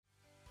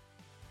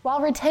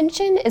While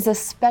retention is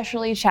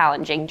especially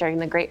challenging during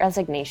the Great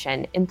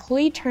Resignation,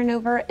 employee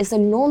turnover is a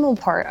normal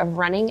part of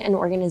running an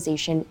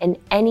organization in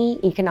any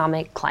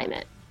economic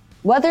climate.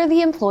 Whether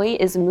the employee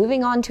is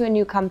moving on to a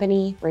new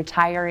company,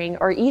 retiring,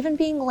 or even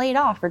being laid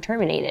off or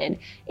terminated,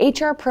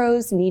 HR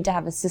pros need to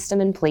have a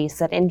system in place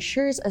that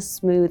ensures a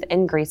smooth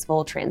and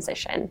graceful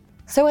transition.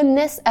 So in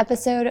this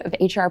episode of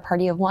HR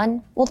Party of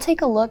One, we'll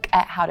take a look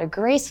at how to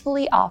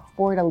gracefully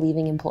offboard a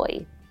leaving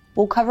employee.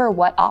 We'll cover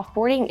what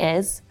offboarding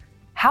is,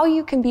 how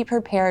you can be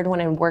prepared when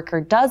a worker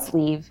does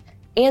leave,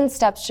 and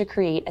steps to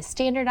create a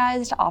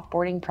standardized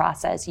offboarding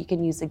process you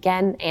can use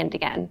again and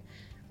again.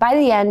 By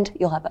the end,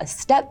 you'll have a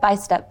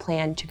step-by-step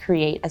plan to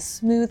create a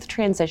smooth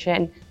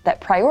transition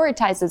that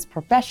prioritizes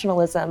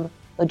professionalism,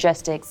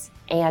 logistics,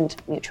 and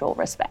mutual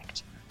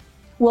respect.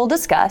 We'll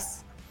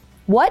discuss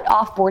what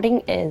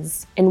offboarding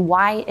is and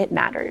why it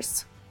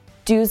matters,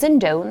 do's and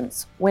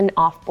don'ts when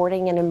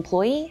offboarding an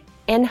employee,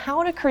 and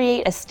how to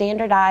create a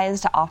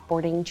standardized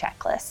offboarding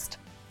checklist.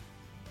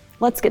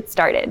 Let's get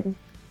started.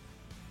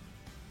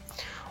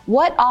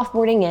 What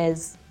offboarding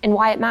is and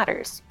why it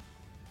matters.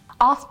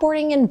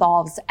 Offboarding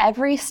involves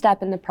every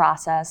step in the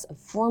process of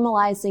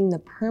formalizing the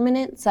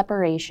permanent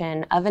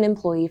separation of an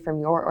employee from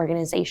your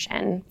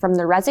organization, from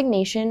the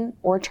resignation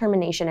or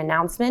termination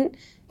announcement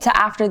to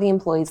after the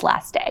employee's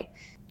last day.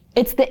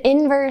 It's the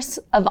inverse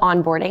of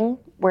onboarding,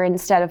 where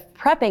instead of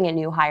prepping a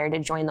new hire to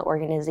join the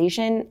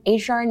organization,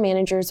 HR and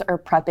managers are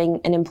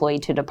prepping an employee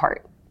to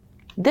depart.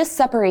 This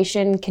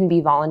separation can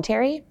be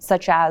voluntary,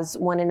 such as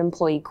when an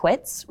employee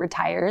quits,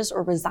 retires,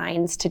 or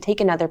resigns to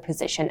take another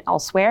position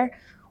elsewhere,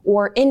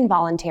 or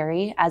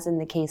involuntary, as in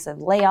the case of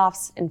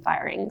layoffs and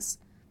firings.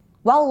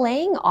 While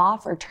laying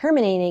off or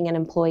terminating an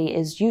employee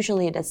is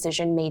usually a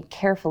decision made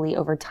carefully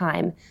over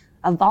time,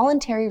 a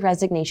voluntary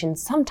resignation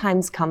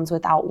sometimes comes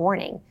without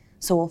warning,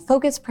 so we'll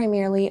focus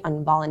primarily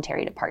on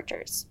voluntary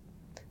departures.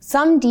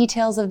 Some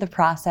details of the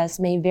process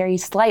may vary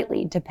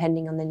slightly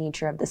depending on the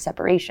nature of the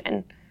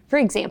separation. For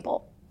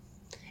example,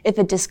 if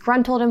a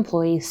disgruntled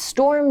employee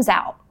storms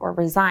out or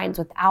resigns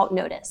without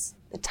notice,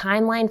 the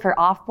timeline for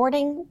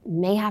offboarding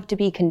may have to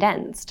be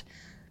condensed.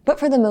 But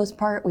for the most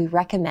part, we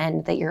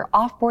recommend that your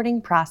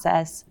offboarding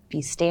process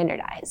be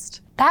standardized.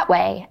 That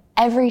way,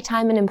 every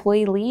time an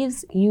employee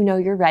leaves, you know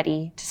you're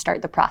ready to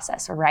start the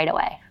process right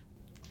away.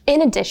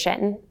 In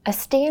addition, a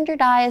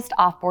standardized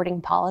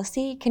offboarding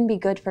policy can be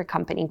good for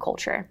company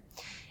culture.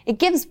 It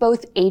gives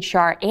both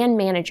HR and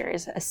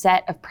managers a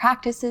set of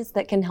practices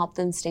that can help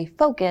them stay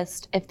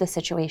focused if the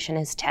situation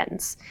is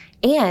tense.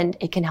 And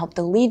it can help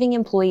the leaving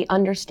employee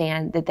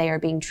understand that they are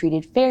being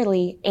treated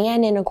fairly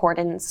and in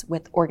accordance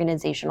with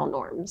organizational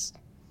norms.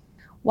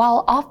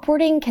 While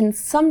offboarding can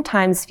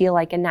sometimes feel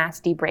like a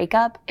nasty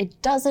breakup,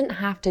 it doesn't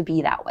have to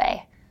be that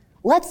way.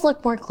 Let's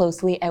look more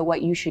closely at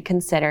what you should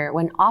consider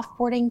when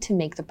offboarding to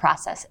make the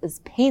process as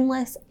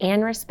painless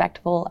and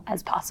respectful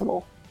as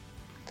possible.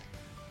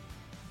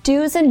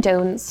 Do's and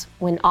don'ts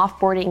when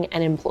offboarding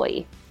an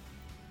employee.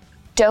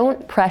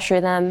 Don't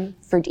pressure them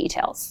for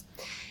details.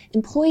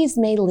 Employees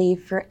may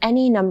leave for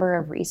any number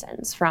of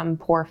reasons, from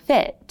poor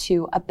fit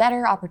to a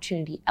better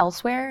opportunity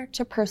elsewhere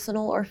to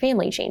personal or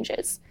family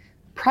changes.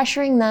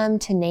 Pressuring them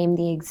to name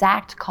the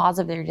exact cause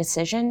of their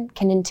decision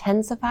can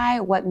intensify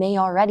what may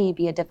already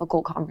be a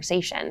difficult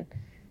conversation.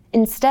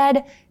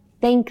 Instead,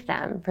 thank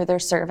them for their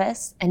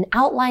service and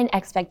outline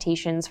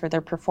expectations for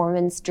their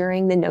performance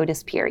during the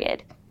notice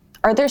period.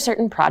 Are there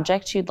certain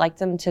projects you'd like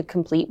them to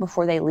complete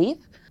before they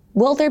leave?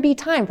 Will there be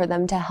time for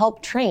them to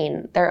help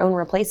train their own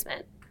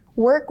replacement?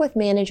 Work with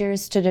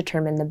managers to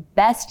determine the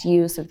best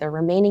use of their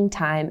remaining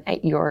time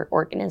at your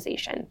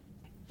organization.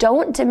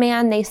 Don't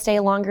demand they stay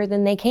longer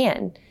than they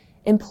can.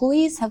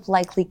 Employees have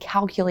likely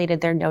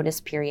calculated their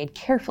notice period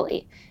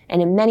carefully,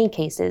 and in many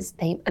cases,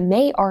 they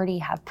may already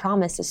have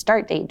promised a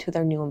start date to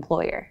their new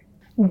employer.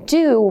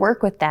 Do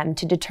work with them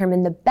to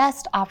determine the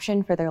best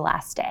option for their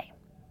last day.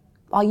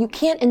 While you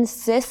can't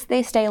insist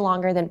they stay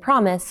longer than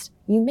promised,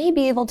 you may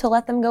be able to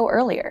let them go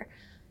earlier.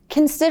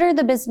 Consider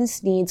the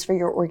business needs for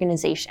your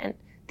organization,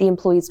 the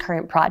employee's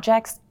current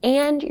projects,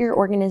 and your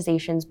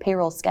organization's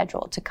payroll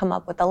schedule to come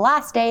up with a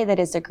last day that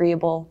is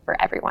agreeable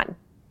for everyone.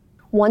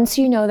 Once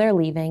you know they're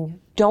leaving,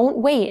 don't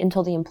wait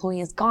until the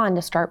employee is gone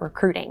to start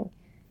recruiting.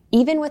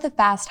 Even with a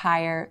fast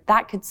hire,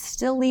 that could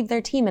still leave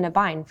their team in a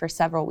bind for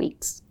several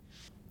weeks.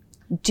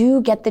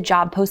 Do get the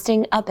job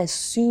posting up as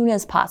soon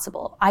as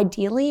possible,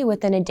 ideally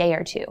within a day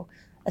or two.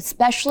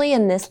 Especially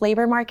in this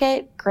labor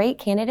market, great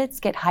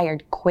candidates get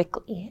hired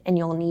quickly, and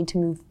you'll need to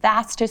move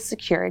fast to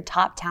secure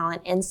top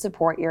talent and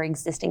support your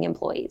existing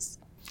employees.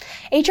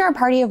 HR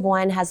Party of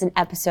One has an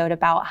episode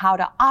about how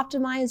to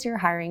optimize your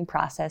hiring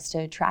process to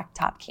attract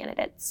top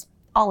candidates.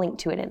 I'll link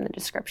to it in the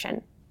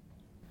description.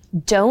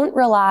 Don't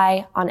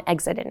rely on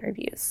exit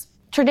interviews.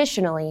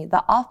 Traditionally,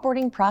 the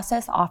offboarding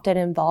process often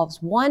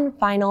involves one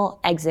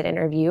final exit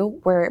interview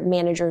where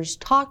managers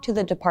talk to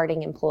the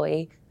departing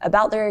employee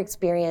about their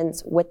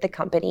experience with the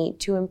company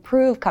to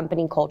improve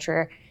company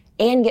culture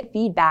and get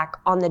feedback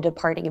on the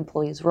departing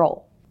employee's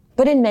role.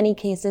 But in many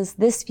cases,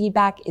 this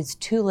feedback is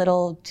too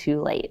little,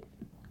 too late.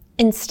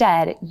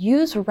 Instead,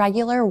 use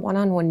regular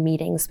one-on-one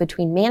meetings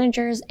between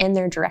managers and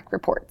their direct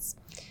reports.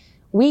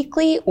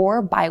 Weekly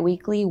or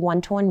bi-weekly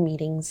one-to-one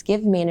meetings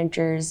give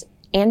managers,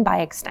 and by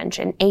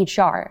extension,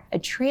 HR, a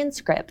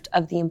transcript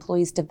of the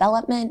employee's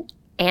development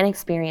and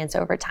experience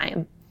over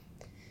time.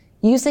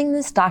 Using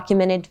this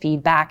documented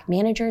feedback,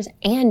 managers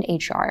and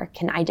HR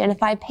can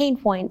identify pain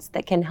points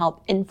that can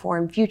help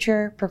inform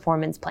future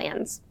performance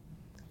plans.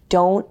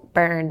 Don't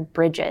burn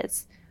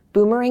bridges.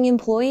 Boomerang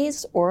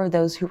employees, or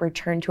those who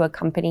return to a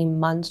company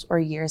months or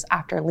years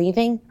after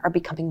leaving, are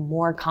becoming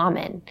more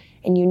common,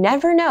 and you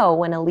never know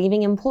when a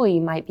leaving employee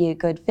might be a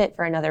good fit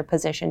for another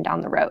position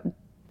down the road.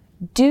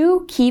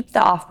 Do keep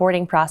the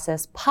offboarding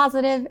process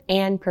positive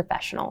and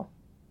professional.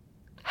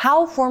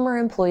 How former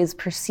employees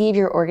perceive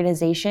your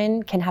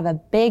organization can have a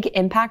big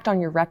impact on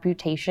your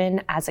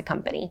reputation as a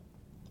company.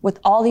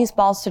 With all these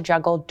balls to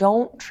juggle,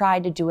 don't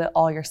try to do it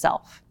all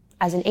yourself.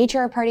 As an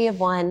HR party of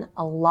one,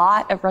 a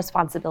lot of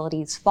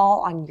responsibilities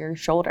fall on your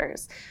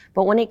shoulders.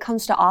 But when it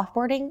comes to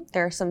offboarding,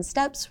 there are some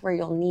steps where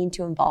you'll need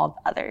to involve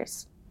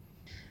others.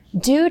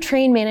 Do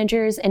train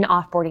managers in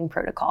offboarding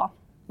protocol.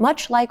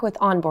 Much like with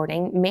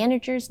onboarding,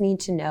 managers need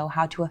to know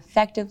how to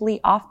effectively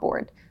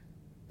offboard.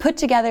 Put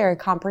together a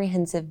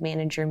comprehensive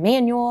manager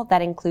manual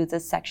that includes a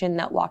section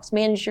that walks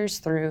managers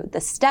through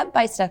the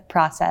step-by-step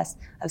process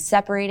of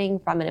separating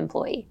from an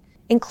employee.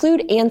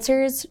 Include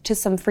answers to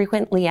some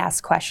frequently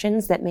asked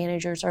questions that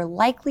managers are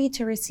likely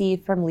to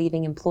receive from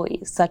leaving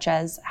employees, such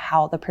as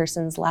how the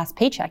person's last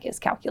paycheck is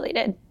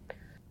calculated.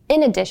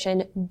 In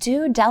addition,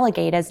 do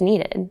delegate as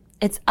needed.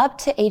 It's up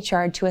to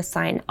HR to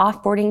assign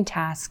offboarding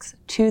tasks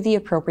to the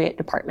appropriate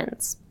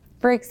departments.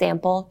 For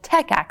example,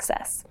 tech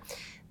access.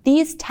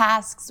 These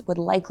tasks would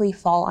likely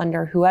fall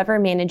under whoever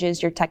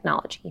manages your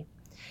technology.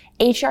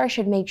 HR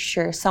should make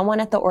sure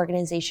someone at the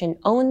organization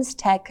owns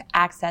tech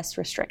access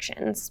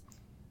restrictions.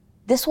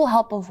 This will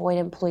help avoid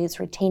employees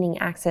retaining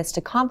access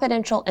to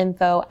confidential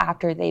info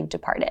after they've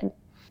departed.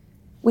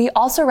 We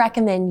also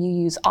recommend you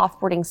use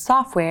offboarding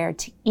software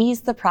to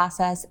ease the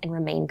process and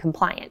remain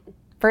compliant.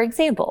 For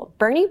example,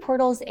 Bernie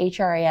Portal's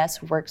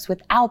HRIS works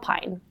with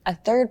Alpine, a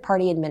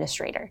third-party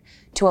administrator,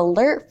 to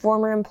alert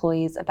former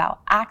employees about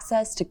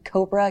access to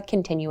COBRA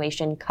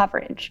continuation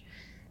coverage.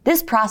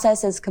 This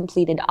process is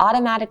completed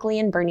automatically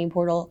in Bernie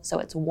Portal, so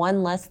it's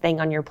one less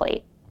thing on your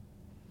plate.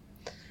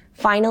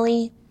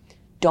 Finally,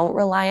 don't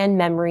rely on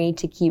memory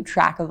to keep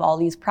track of all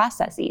these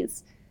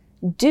processes.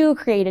 Do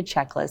create a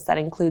checklist that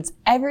includes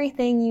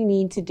everything you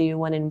need to do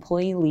when an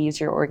employee leaves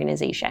your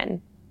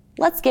organization.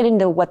 Let's get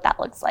into what that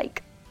looks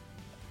like.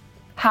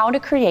 How to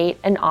create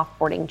an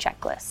offboarding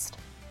checklist.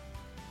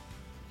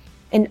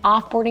 An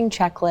offboarding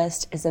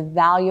checklist is a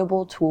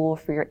valuable tool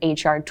for your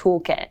HR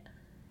toolkit.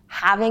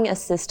 Having a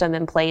system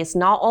in place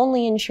not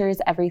only ensures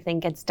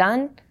everything gets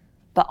done,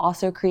 but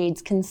also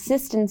creates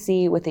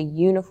consistency with a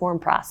uniform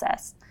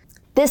process.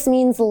 This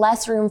means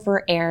less room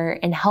for error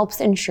and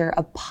helps ensure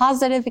a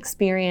positive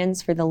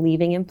experience for the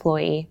leaving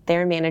employee,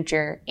 their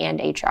manager, and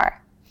HR.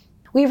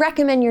 We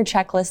recommend your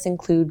checklist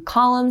include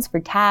columns for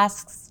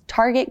tasks,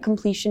 target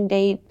completion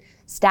date,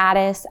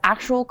 status,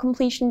 actual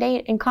completion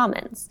date, and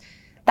comments.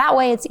 That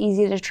way it's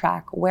easy to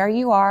track where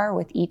you are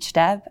with each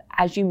step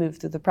as you move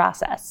through the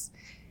process.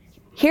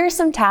 Here are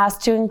some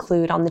tasks to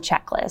include on the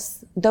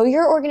checklist, though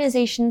your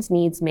organization's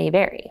needs may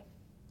vary.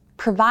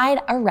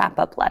 Provide a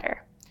wrap-up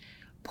letter.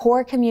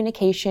 Poor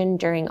communication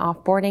during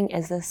offboarding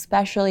is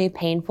especially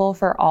painful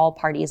for all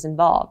parties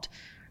involved.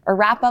 A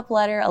wrap-up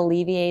letter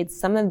alleviates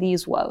some of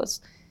these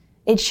woes.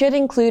 It should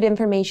include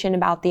information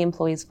about the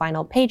employee's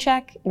final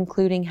paycheck,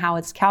 including how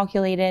it's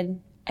calculated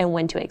and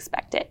when to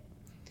expect it.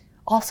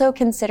 Also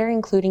consider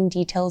including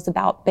details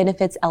about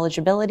benefits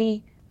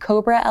eligibility,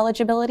 COBRA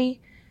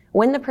eligibility,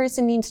 when the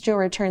person needs to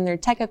return their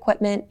tech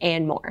equipment,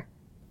 and more.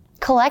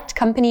 Collect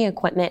company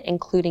equipment,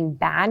 including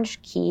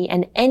badge, key,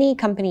 and any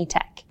company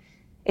tech.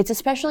 It's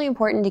especially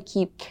important to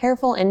keep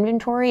careful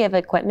inventory of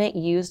equipment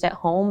used at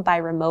home by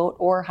remote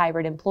or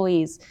hybrid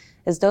employees,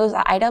 as those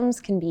items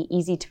can be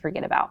easy to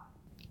forget about.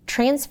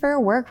 Transfer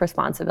work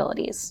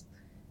responsibilities.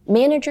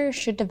 Managers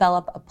should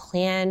develop a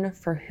plan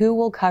for who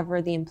will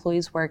cover the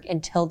employee's work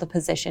until the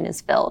position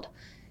is filled.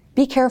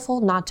 Be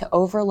careful not to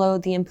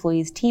overload the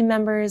employee's team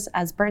members,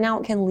 as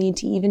burnout can lead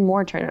to even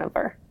more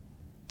turnover.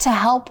 To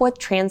help with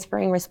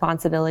transferring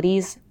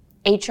responsibilities,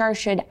 HR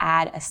should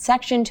add a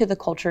section to the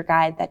culture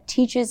guide that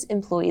teaches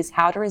employees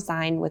how to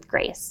resign with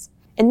grace.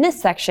 In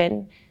this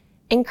section,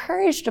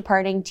 encourage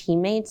departing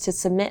teammates to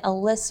submit a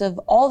list of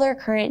all their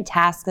current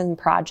tasks and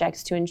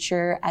projects to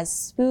ensure as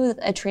smooth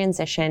a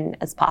transition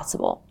as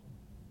possible.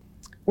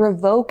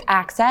 Revoke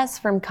access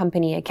from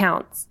company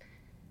accounts.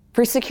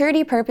 For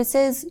security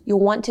purposes, you'll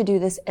want to do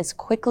this as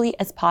quickly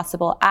as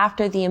possible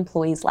after the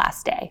employee's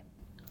last day.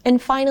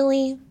 And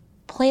finally,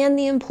 plan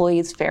the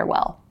employee's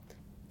farewell.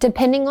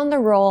 Depending on the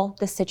role,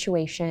 the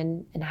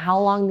situation, and how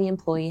long the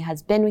employee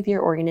has been with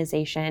your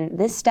organization,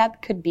 this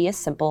step could be as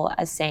simple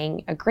as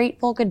saying a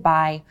grateful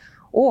goodbye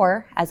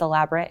or as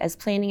elaborate as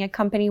planning a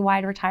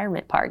company-wide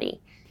retirement party.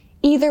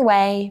 Either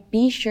way,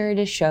 be sure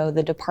to show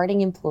the departing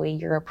employee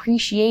your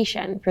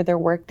appreciation for their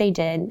work they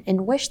did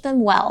and wish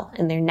them well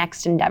in their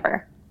next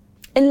endeavor.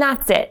 And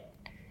that's it.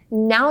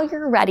 Now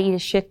you're ready to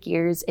shift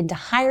gears into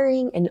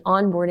hiring and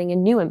onboarding a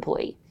new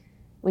employee.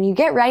 When you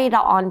get ready to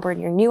onboard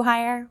your new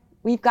hire,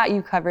 we've got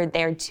you covered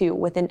there too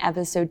with an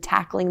episode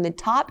tackling the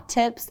top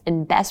tips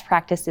and best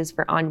practices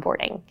for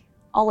onboarding.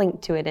 I'll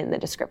link to it in the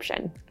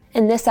description.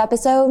 In this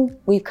episode,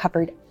 we've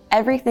covered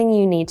everything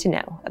you need to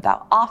know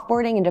about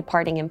offboarding a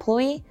departing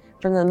employee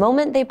from the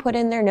moment they put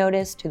in their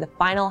notice to the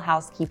final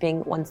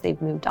housekeeping once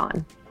they've moved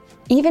on.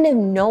 Even if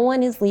no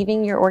one is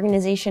leaving your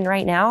organization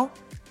right now,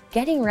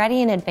 getting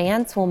ready in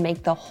advance will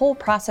make the whole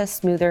process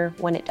smoother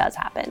when it does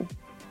happen.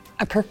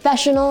 A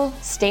professional,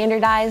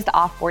 standardized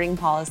offboarding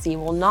policy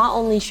will not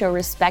only show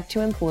respect to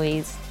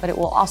employees, but it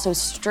will also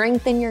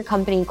strengthen your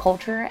company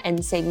culture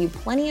and save you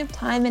plenty of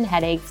time and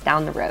headaches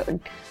down the road.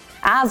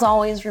 As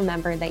always,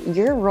 remember that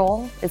your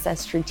role is as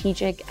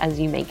strategic as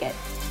you make it.